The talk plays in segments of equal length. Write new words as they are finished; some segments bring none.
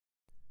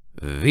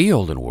The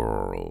Olden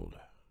World,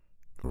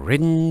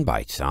 written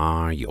by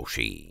Czar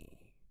Yoshi.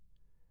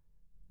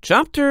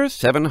 Chapter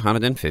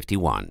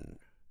 751.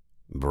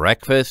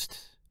 Breakfast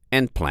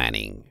and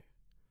Planning.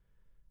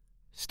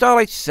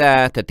 Starlight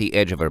sat at the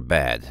edge of her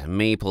bed,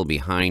 Maple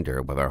behind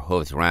her with her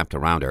hooves wrapped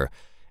around her,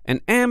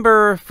 and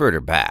Amber further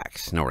back,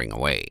 snoring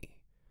away.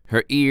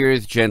 Her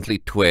ears gently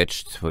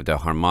twitched with the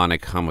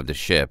harmonic hum of the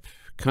ship,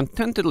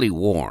 contentedly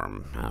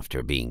warm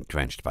after being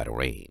drenched by the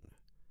rain.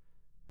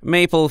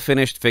 Maple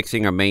finished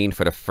fixing her mane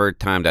for the third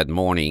time that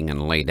morning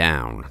and lay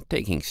down,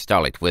 taking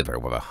Starlight with her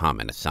with a hum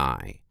and a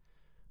sigh.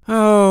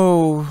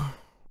 "Oh,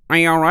 are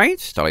you all right?"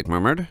 Starlight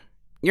murmured.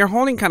 "You're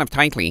holding kind of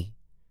tightly."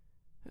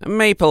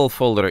 Maple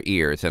folded her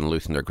ears and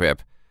loosened her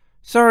grip.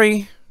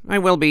 "Sorry, I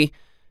will be.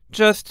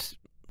 Just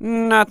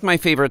not my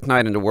favorite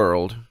night in the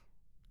world."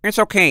 "It's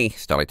okay,"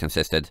 Starlight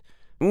insisted.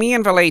 "Me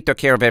and Valet took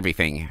care of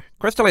everything.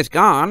 Crystal is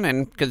gone,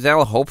 and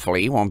Gazelle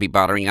hopefully won't be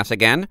bothering us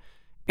again.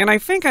 And I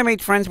think I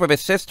made friends with his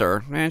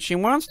sister, and she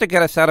wants to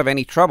get us out of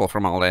any trouble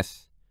from all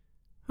this."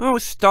 "Oh,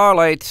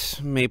 Starlight,"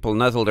 Maple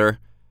nuzzled her.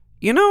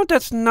 "You know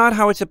that's not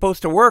how it's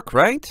supposed to work,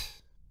 right?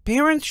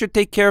 Parents should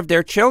take care of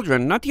their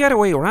children, not the other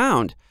way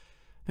around.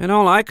 And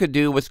all I could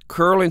do was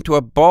curl into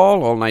a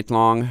ball all night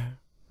long.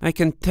 I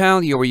can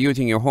tell you were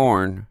using your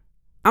horn."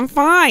 "I'm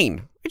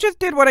fine. I just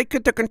did what I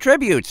could to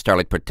contribute,"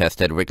 Starlight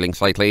protested, wriggling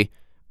slightly.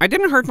 "I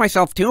didn't hurt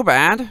myself too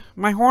bad.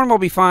 My horn will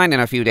be fine in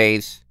a few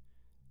days."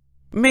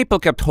 Maple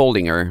kept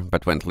holding her,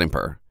 but went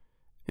limper.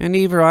 "And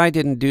either I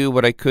didn't do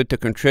what I could to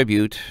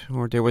contribute,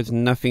 or there was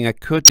nothing I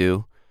could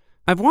do.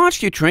 I've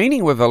watched you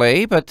training with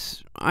Valet,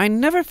 but I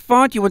never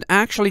thought you would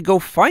actually go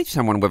fight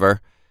someone with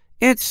her.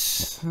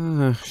 It's..."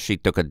 She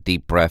took a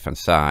deep breath and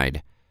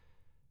sighed.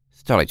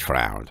 Starlight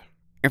frowned.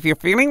 "If you're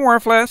feeling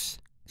worthless,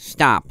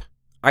 stop.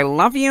 I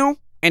love you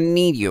and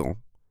need you."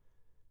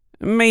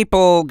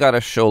 Maple got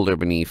a shoulder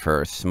beneath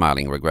her,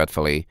 smiling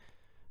regretfully.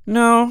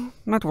 "No,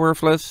 not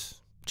worthless.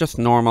 Just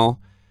normal.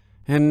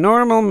 And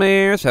normal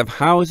mares have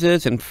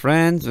houses and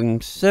friends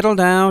and settle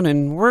down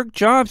and work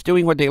jobs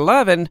doing what they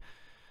love and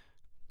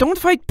don't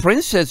fight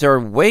princes or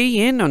weigh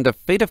in on the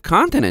fate of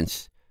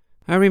continents.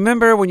 I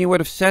remember when you would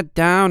have sat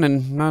down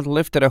and not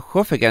lifted a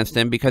hoof against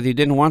him because you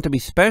didn't want to be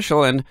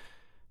special, and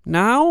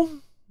now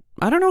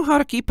I don't know how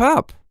to keep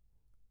up."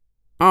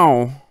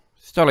 "Oh,"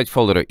 Starlight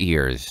folded her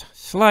ears,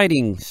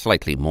 sliding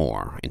slightly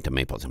more into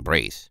Maple's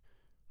embrace.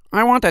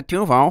 "I want that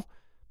too, though.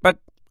 But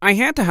I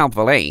had to help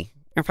Valet.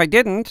 If I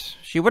didn't,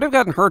 she would have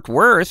gotten hurt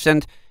worse,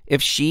 and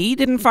if she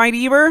didn't fight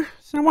either,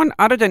 someone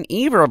other than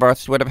either of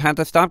us would have had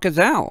to stop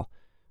Gazelle.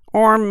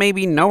 Or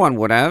maybe no one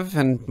would have,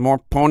 and more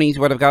ponies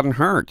would have gotten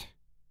hurt."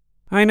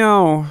 "I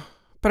know,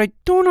 but I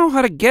don't know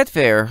how to get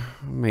there,"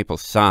 Maple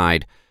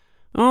sighed.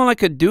 "All I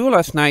could do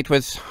last night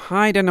was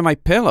hide under my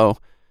pillow.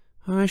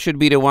 I should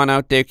be the one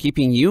out there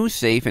keeping you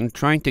safe and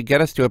trying to get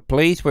us to a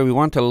place where we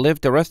want to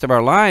live the rest of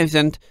our lives,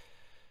 and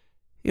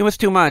it was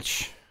too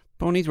much.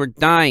 Ponies were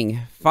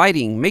dying,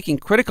 fighting, making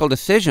critical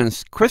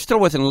decisions. Crystal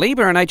was in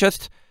labor, and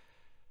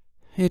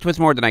it was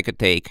more than I could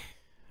take.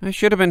 I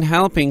should have been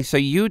helping so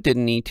you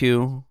didn't need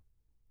to."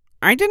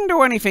 "I didn't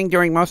do anything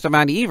during most of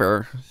that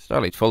either."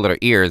 Starlight folded her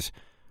ears.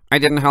 "I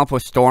didn't help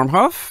with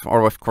Stormhoof,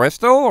 or with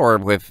Crystal, or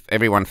with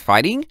everyone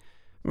fighting.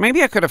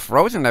 Maybe I could have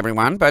frozen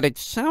everyone, but it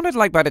sounded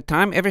like by the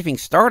time everything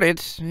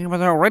started, it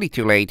was already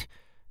too late.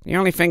 The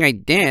only thing I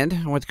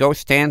did was go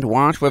stand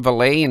watch with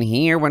Valet in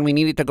here when we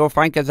needed to go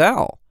fight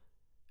Gazelle."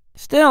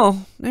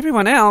 "Still,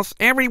 everyone else..."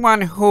 "Everyone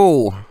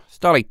who?"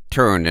 Starlight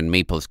turned and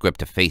Maple's grip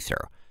to face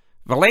her.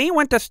 "Valet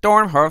went to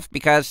Stormhoof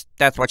because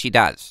that's what she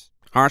does.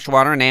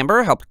 Harshwater and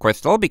Amber helped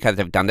Crystal because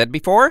they've done that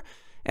before.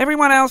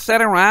 Everyone else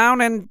sat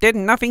around and did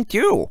nothing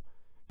too.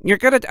 You're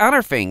good at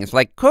other things,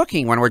 like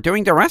cooking when we're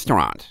doing the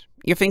restaurant.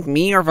 You think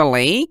me or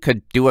Valet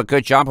could do a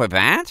good job with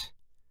that?"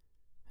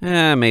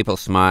 Maple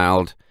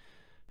smiled.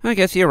 "I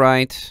guess you're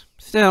right.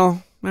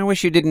 Still, I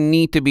wish you didn't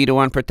need to be the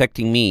one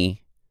protecting me."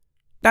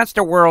 "That's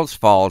the world's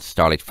fault,"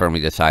 Starlight firmly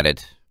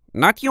decided.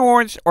 "Not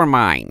yours or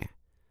mine."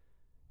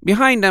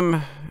 Behind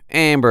them,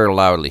 Amber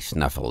loudly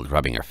snuffled,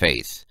 rubbing her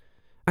face.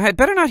 "I had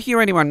better not hear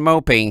anyone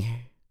moping."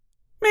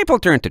 Maple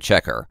turned to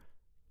check her.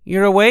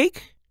 "You're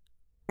awake?"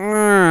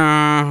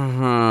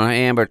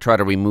 Amber tried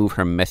to remove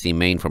her messy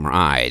mane from her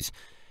eyes.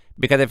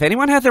 "Because if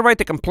anyone has the right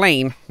to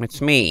complain, it's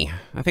me.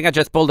 I think I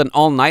just pulled an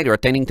all-nighter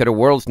attending to the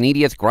world's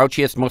neediest,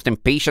 grouchiest, most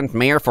impatient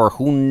mare for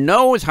who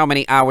knows how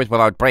many hours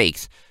without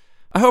breaks.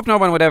 I hope no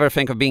one would ever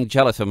think of being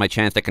jealous of my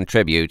chance to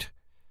contribute."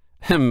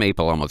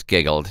 Maple almost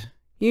giggled.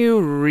 "You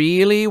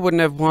really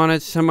wouldn't have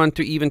wanted someone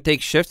to even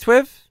take shifts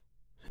with?"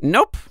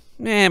 "Nope."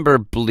 Amber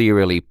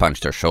blearily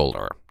punched her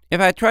shoulder.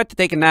 "If I had tried to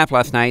take a nap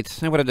last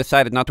night, I would have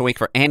decided not to wake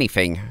for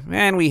anything,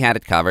 and we had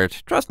it covered.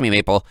 Trust me,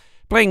 Maple.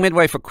 Playing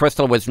midway for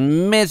Crystal was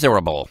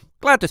miserable.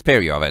 Glad to spare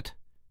you of it."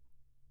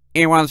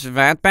 "It was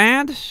that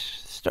bad?"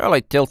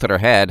 Starlight tilted her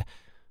head.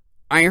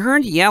 "I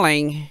heard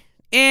yelling."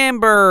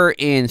 Amber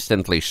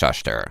instantly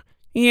shushed her.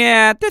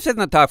 "Yeah, this isn't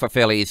a talk for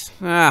fillies.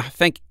 I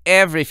think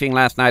everything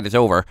last night is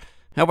over.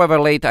 However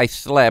late I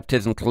slept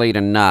isn't late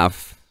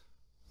enough."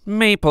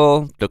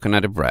 Maple took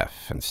another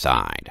breath and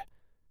sighed.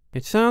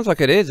 It sounds like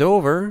it is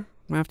over.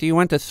 After you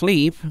went to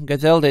sleep,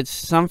 Gazelle did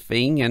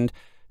something, and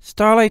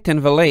Starlight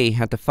and Valet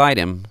had to fight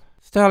him.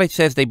 Starlight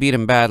says they beat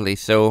him badly,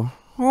 so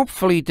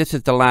hopefully this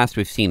is the last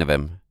we've seen of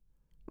him.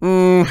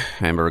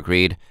 Amber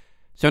agreed.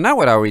 So now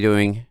what are we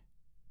doing?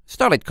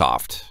 Starlight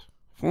coughed.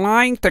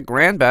 Flying to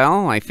Grand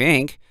Bell, I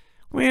think.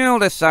 We'll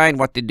decide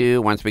what to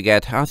do once we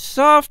get a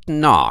soft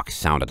knock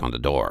sounded on the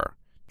door.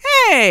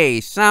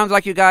 Hey, sounds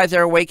like you guys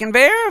are awake in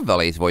there,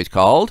 Valet's voice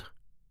called.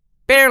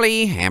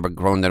 Barely, Amber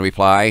groaned in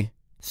reply.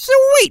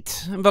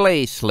 Sweet!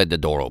 Valet slid the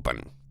door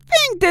open.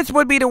 Think this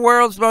would be the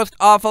world's most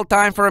awful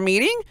time for a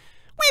meeting?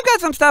 We've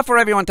got some stuff for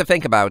everyone to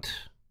think about.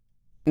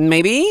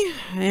 Maybe?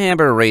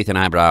 Amber raised an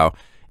eyebrow.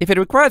 If it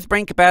requires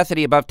brain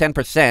capacity above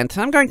 10%,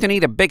 I'm going to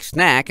need a big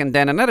snack and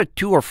then another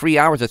 2 or 3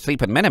 hours of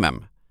sleep at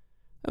minimum.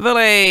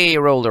 Valet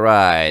rolled her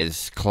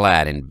eyes,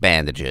 clad in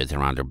bandages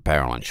around her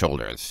barrel and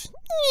shoulders.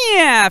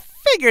 Yeah,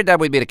 figured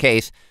that would be the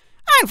case.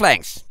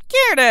 Ironflanks,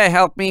 care to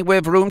help me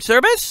with room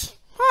service?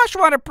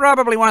 Hoshwater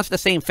probably wants the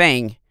same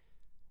thing.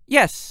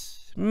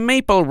 Yes.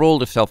 Maple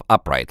rolled herself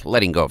upright,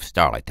 letting go of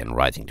Starlight and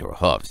rising to her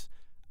hooves.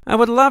 I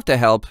would love to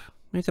help.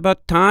 It's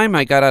about time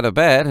I got out of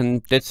bed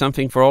and did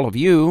something for all of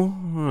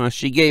you.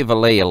 She gave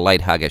Valet a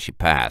light hug as she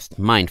passed,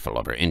 mindful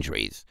of her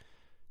injuries.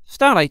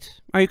 Starlight,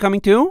 are you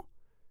coming too?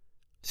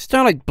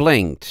 Starlight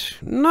blinked,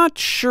 not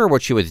sure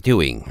what she was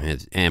doing,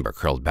 as Amber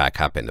curled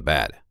back up in the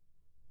bed.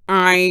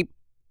 I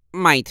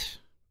might.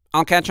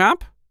 I'll catch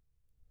up?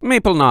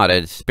 Maple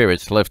nodded,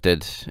 spirits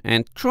lifted,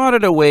 and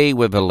trotted away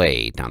with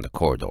Valet down the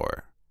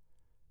corridor.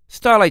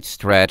 Starlight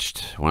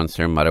stretched once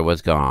her mother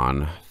was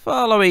gone,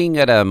 following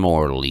at a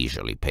more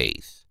leisurely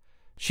pace.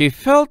 She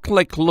felt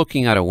like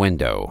looking out a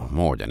window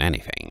more than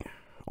anything,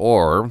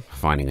 or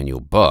finding a new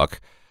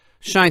book.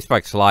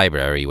 Shinespark's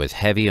library was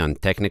heavy on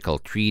technical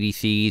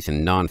treatises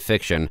and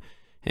non-fiction,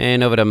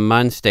 and over the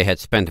months they had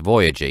spent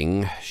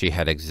voyaging, she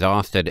had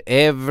exhausted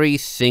every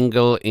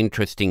single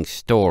interesting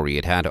story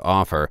it had to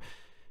offer,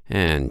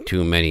 and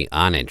too many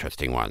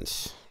uninteresting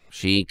ones.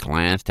 She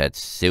glanced at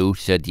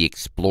Sousa the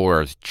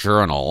Explorer's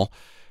journal,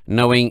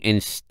 knowing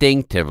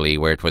instinctively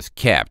where it was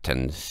kept,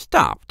 and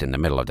stopped in the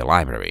middle of the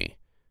library.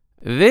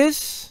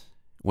 This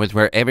was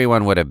where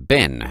everyone would have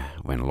been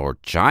when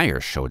Lord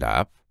Gyre showed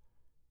up.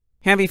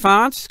 Heavy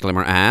thoughts?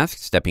 Glimmer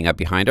asked, stepping up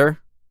behind her.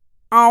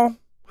 Oh,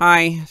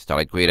 hi,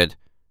 Starlight greeted.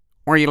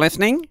 Were you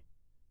listening?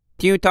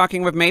 You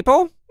talking with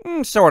Maple?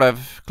 Sort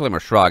of, Glimmer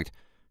shrugged.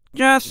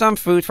 Just some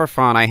food for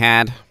thought I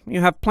had. You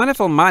have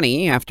plentiful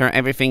money after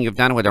everything you've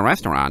done with the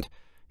restaurant.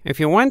 If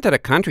you went to the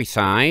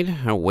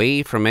countryside,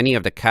 away from any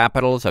of the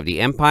capitals of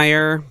the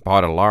Empire,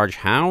 bought a large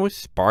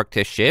house, parked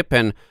a ship,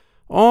 and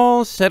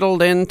all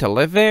settled in to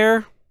live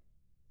there,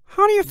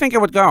 how do you think it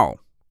would go?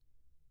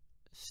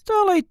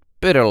 Starlight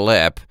bit her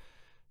lip.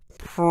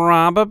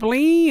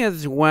 Probably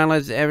as well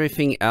as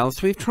everything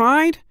else we've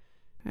tried.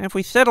 If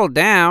we settle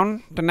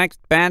down, the next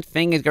bad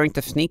thing is going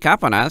to sneak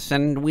up on us,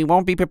 and we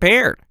won't be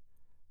prepared.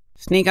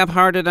 Sneak up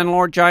harder than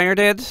Lord Gyre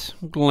did?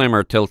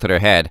 Glimmer tilted her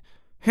head.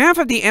 Half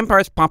of the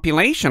Empire's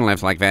population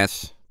lives like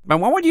this. But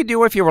what would you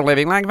do if you were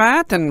living like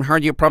that and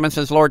heard your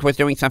province's lord was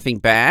doing something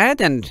bad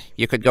and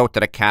you could go to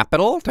the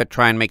capital to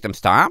try and make them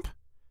stop?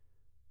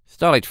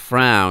 Starlight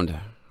frowned.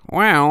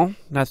 Well,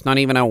 that's not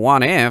even a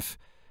what-if.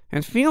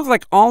 It feels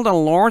like all the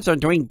lords are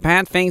doing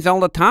bad things all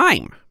the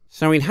time.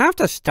 So we'd have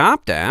to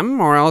stop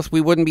them, or else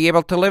we wouldn't be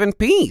able to live in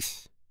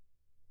peace.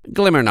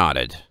 Glimmer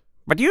nodded.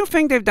 But do you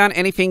think they've done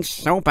anything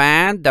so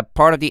bad that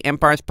part of the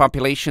Empire's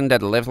population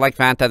that lives like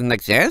that doesn't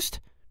exist?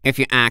 If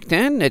you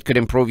acted, it could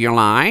improve your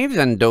lives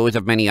and those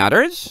of many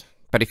others.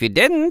 But if you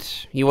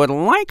didn't, you would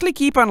likely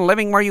keep on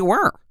living where you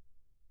were.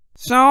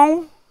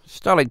 So,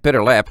 Starlight bit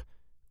her lip.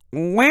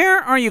 Where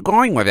are you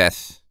going with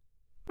this?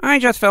 I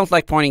just felt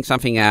like pointing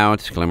something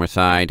out, Glimmer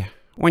sighed.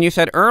 When you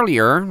said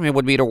earlier it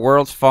would be the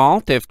world's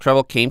fault if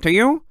trouble came to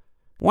you,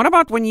 what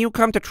about when you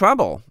come to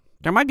trouble?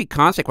 There might be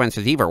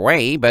consequences either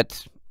way,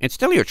 but it's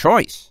still your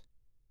choice.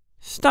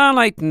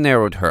 Starlight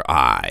narrowed her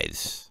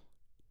eyes.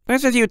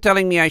 This is you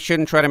telling me I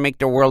shouldn't try to make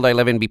the world I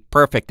live in be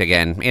perfect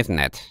again, isn't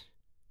it?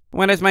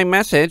 When has my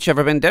message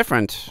ever been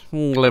different?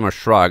 Glimmer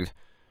shrugged.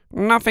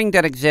 Nothing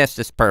that exists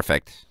is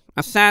perfect.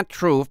 A sad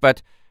truth,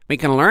 but we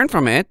can learn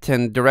from it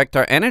and direct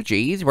our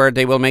energies where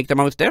they will make the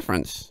most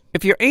difference.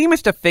 If your aim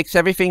is to fix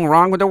everything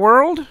wrong with the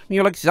world,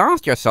 you'll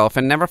exhaust yourself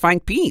and never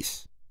find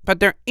peace. But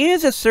there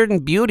is a certain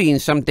beauty in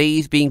some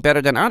days being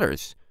better than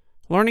others.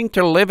 Learning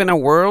to live in a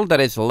world that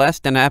is less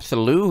than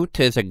absolute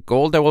is a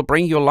goal that will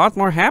bring you a lot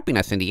more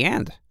happiness in the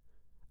end.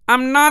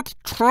 I'm not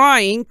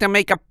trying to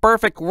make a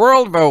perfect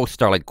world, though,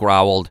 Starlight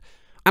growled.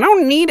 I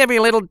don't need every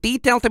little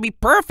detail to be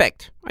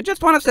perfect. I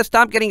just want us to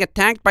stop getting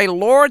attacked by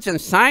lords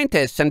and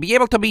scientists and be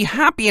able to be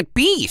happy at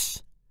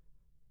peace.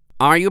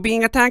 Are you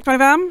being attacked by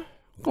them?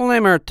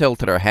 Glimmer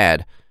tilted her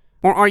head.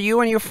 Or are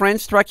you and your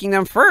friends striking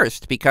them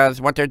first because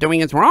what they're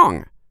doing is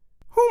wrong?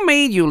 Who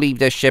made you leave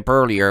this ship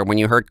earlier when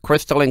you heard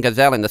Crystal and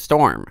Gazelle in the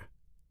storm?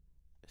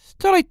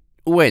 Starlight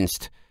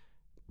winced.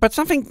 But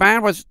something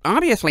bad was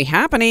obviously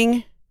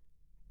happening.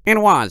 It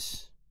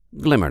was.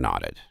 Glimmer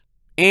nodded.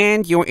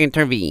 And you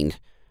intervened.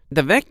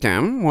 The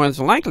victim was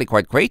likely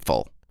quite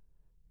grateful.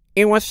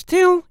 It was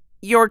still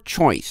your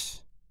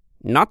choice,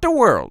 not the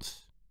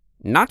world's,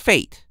 not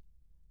fate.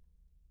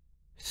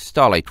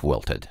 Starlight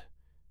wilted.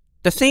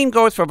 The same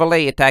goes for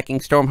Valet attacking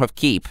Stormhoof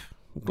Keep.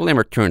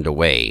 Glimmer turned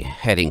away,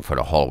 heading for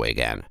the hallway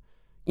again.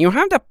 You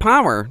have the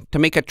power to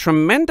make a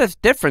tremendous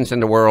difference in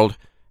the world,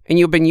 and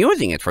you've been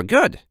using it for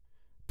good.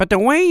 But the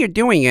way you're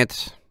doing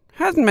it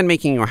hasn't been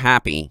making you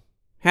happy,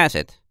 has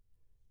it?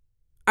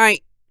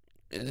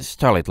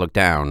 Starlight looked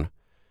down.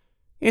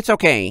 It's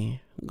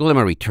okay,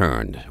 Glimmer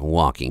returned,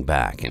 walking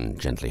back and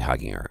gently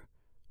hugging her.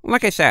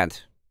 Like I said,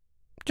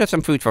 just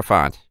some food for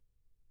thought.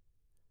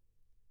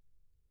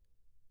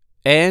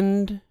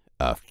 End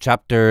of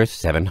chapter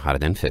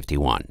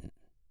 751.